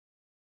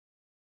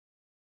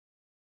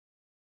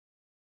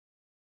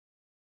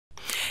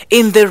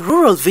In the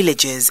rural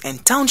villages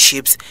and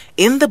townships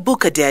in the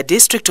Bukadea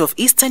district of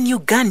Eastern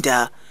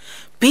Uganda,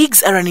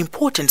 pigs are an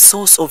important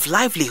source of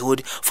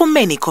livelihood for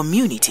many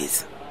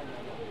communities.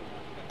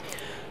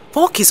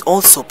 Pork is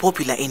also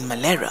popular in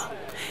Malera.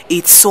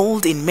 It's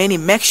sold in many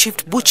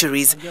makeshift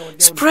butcheries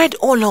spread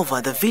all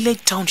over the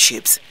village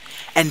townships,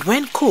 and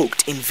when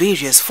cooked in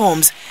various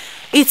forms,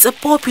 it's a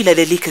popular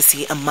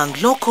delicacy among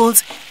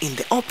locals in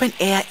the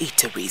open-air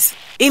eateries.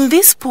 In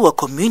these poor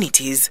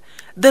communities,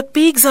 the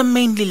pigs are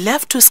mainly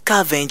left to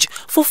scavenge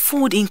for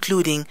food,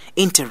 including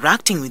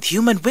interacting with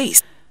human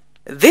waste.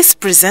 This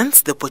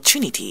presents the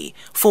opportunity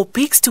for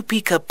pigs to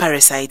pick up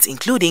parasites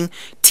including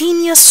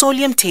Taenia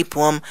solium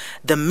tapeworm,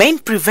 the main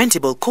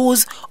preventable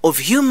cause of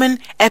human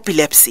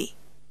epilepsy.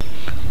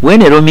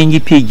 When a roaming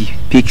pig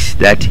picks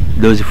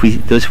those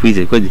feces,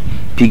 because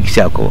pigs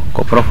are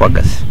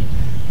coprophagous,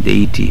 they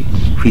eat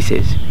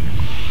feces.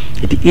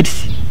 It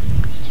eats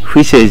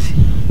feces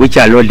which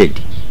are loaded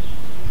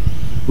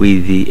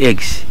with the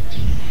eggs.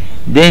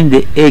 Then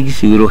the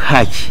eggs will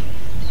hatch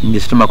in the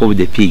stomach of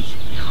the pig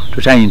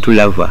to turn into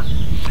larvae,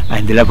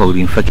 and the larvae will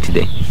infect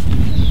the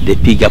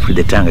pig up to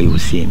the tongue, you will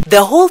see.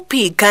 The whole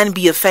pig can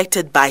be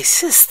affected by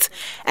cysts,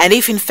 and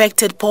if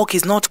infected pork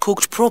is not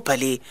cooked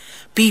properly,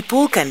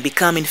 people can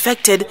become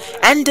infected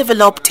and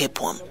develop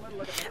tapeworm,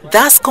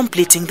 thus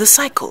completing the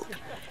cycle.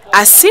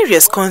 A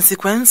serious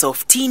consequence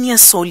of Taenia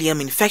solium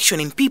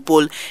infection in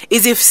people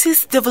is if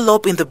cysts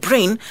develop in the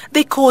brain,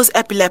 they cause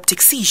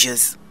epileptic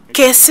seizures.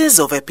 Cases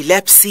of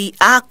epilepsy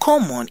are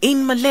common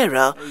in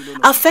Malera,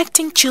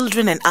 affecting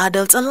children and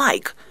adults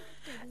alike.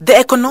 The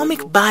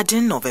economic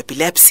burden of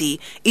epilepsy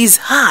is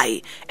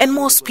high, and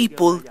most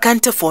people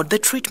can't afford the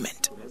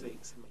treatment.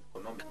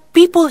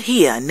 People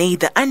here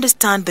neither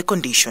understand the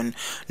condition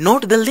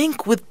nor the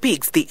link with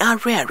pigs they are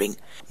rearing.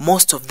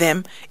 Most of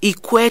them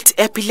equate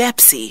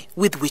epilepsy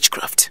with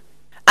witchcraft.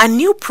 A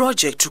new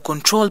project to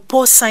control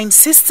porcine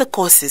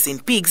cysticercosis in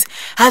pigs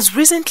has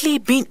recently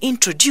been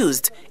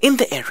introduced in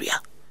the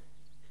area.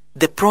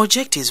 The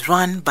project is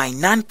run by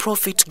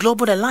non-profit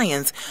Global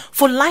Alliance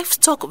for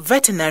Livestock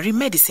Veterinary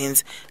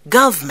Medicines,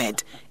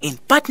 GALVmed, in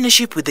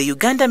partnership with the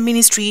Uganda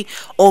Ministry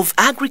of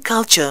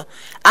Agriculture,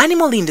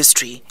 Animal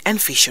Industry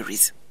and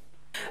Fisheries.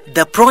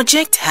 The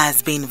project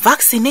has been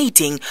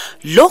vaccinating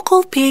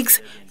local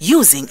pigs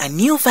using a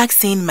new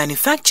vaccine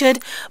manufactured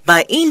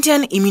by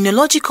Indian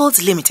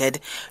Immunologicals Ltd,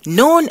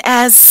 known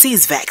as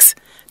Sysvax,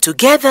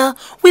 together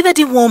with a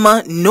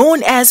dewormer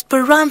known as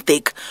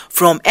Prevalent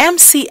from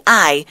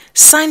MCI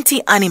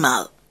Sante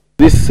Animal.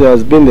 This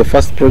has been the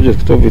first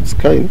project of its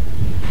kind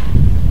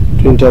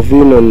to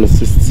intervene on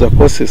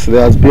cysticercosis.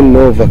 There has been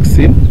no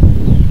vaccine,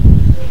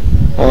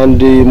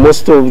 and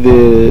most of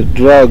the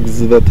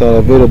drugs that are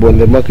available on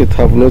the market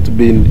have not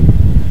been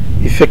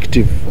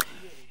effective.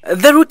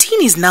 The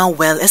routine is now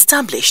well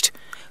established.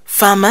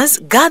 Farmers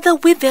gather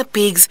with their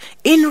pigs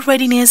in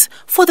readiness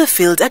for the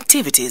field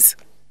activities.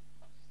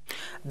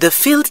 The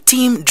field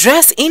team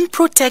dress in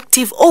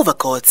protective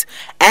overcoats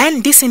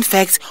and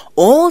disinfect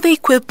all the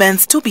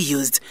equipment to be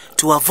used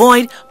to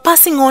avoid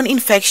passing on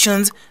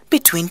infections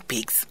between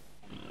pigs.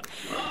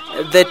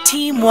 The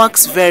team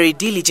works very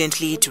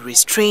diligently to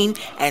restrain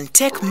and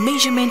take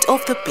measurement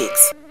of the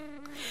pigs.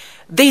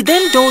 They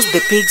then dose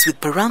the pigs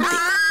with Prevalent,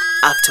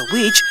 after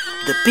which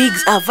the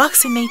pigs are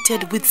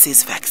vaccinated with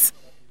Sysvax.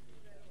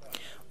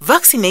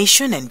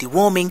 Vaccination and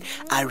deworming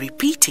are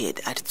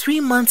repeated at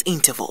 3-month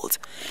intervals.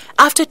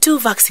 After 2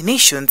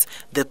 vaccinations,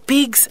 the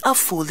pigs are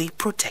fully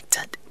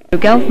protected.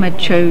 GALVmed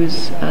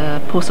chose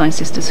porcine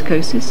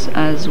cysticercosis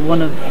as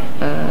one of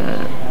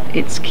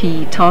its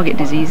key target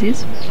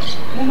diseases,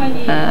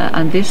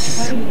 and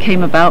this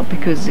came about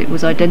because it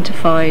was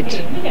identified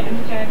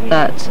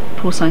that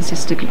porcine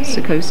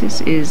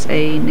cysticercosis is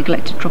a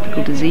neglected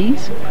tropical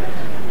disease,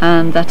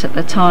 and that at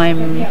the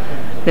time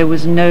there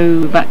was no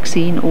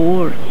vaccine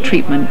or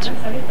treatment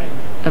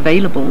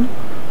available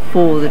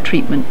for the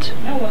treatment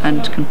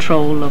and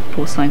control of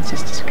porcine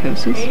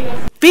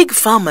cysticercosis. Pig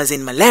farmers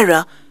in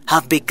Malera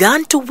have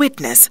begun to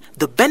witness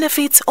the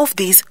benefits of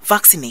these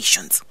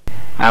vaccinations.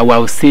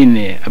 I've seen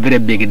a very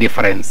big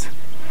difference.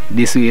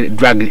 This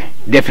drug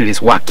definitely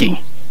is working.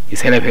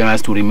 It's helping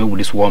us to remove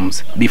these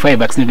worms. Before I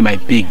vaccinated my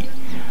pig,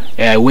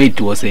 the weight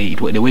was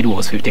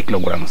 50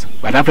 kilograms.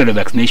 But after the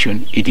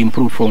vaccination, it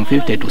improved from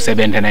 50 to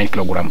 79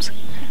 kilograms.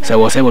 So I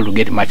was able to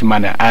get much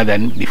money other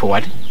than before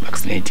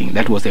vaccinating.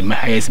 That was the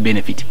highest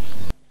benefit.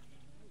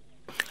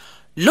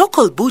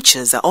 Local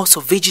butchers are also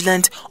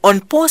vigilant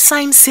on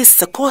porcine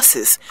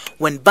cysticercosis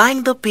when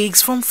buying the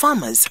pigs from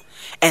farmers,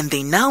 and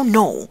they now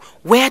know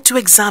where to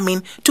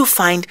examine to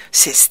find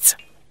cysts.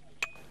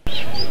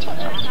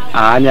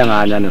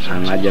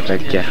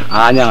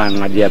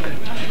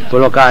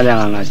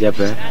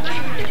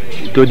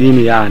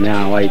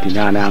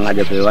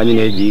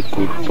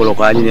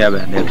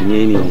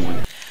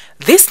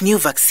 This new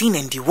vaccine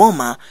and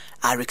dewormer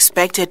are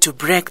expected to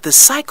break the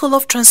cycle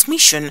of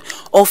transmission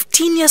of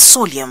Taenia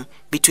solium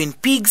between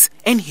pigs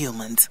and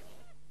humans.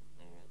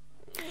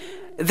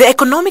 The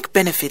economic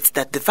benefits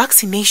that the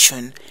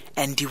vaccination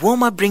and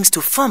dewormer brings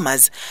to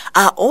farmers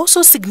are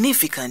also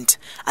significant,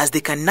 as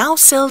they can now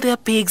sell their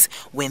pigs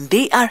when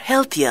they are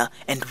healthier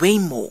and weigh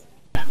more.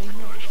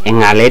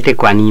 Engalete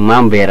kwa ni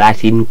mambe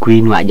rasin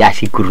queen wa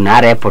jasi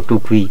kurunare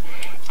potukui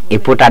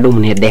epotadum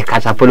ne de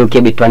kasa polo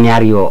kebe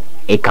twaniario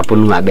e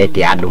kaponu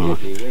abete adumu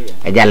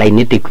ejala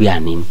inete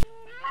kuyanin.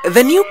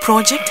 The new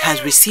project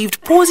has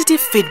received positive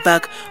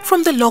feedback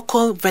from the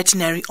local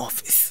veterinary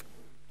office.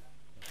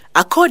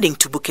 According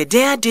to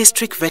Bukedea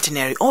District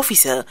Veterinary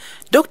Officer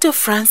Dr.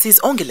 Francis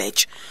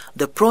Ongelech,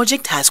 the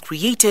project has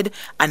created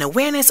an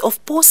awareness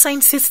of porcine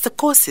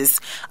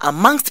cysticercosis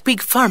amongst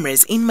pig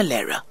farmers in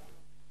Malera.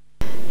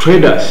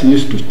 Traders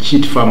used to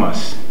cheat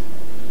farmers.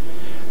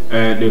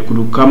 They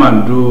could come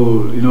and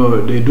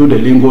do, they do the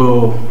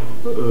lingo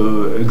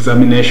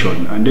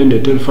examination, and then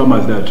they tell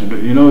farmers that,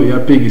 your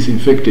pig is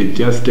infected,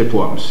 just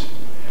tapeworms.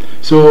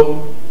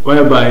 So,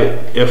 whereby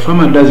a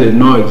farmer doesn't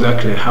know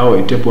exactly how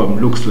a tapeworm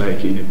looks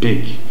like in a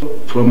pig.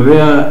 From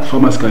there,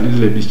 farmers can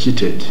easily be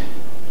cheated,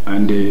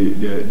 and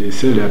they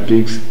sell their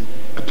pigs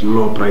at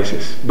low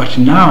prices. But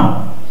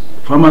now,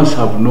 farmers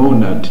have known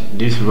that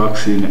this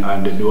vaccine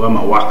and the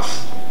dewormer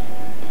works.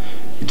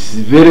 It is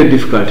very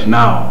difficult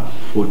now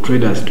for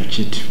traders to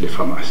cheat the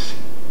farmers.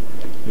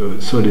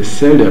 So they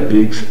sell their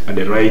pigs at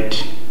the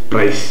right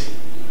price.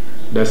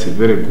 That's a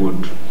very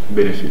good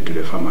benefit to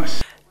the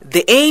farmers.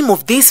 The aim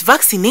of these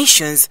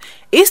vaccinations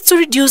is to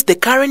reduce the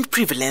current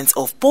prevalence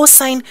of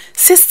porcine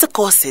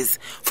cysticercosis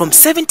from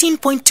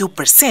 17.2%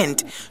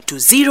 to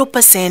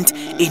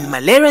 0% in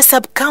Malera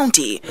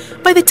sub-county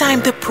by the time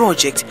the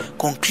project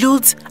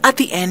concludes at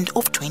the end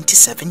of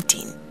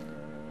 2017.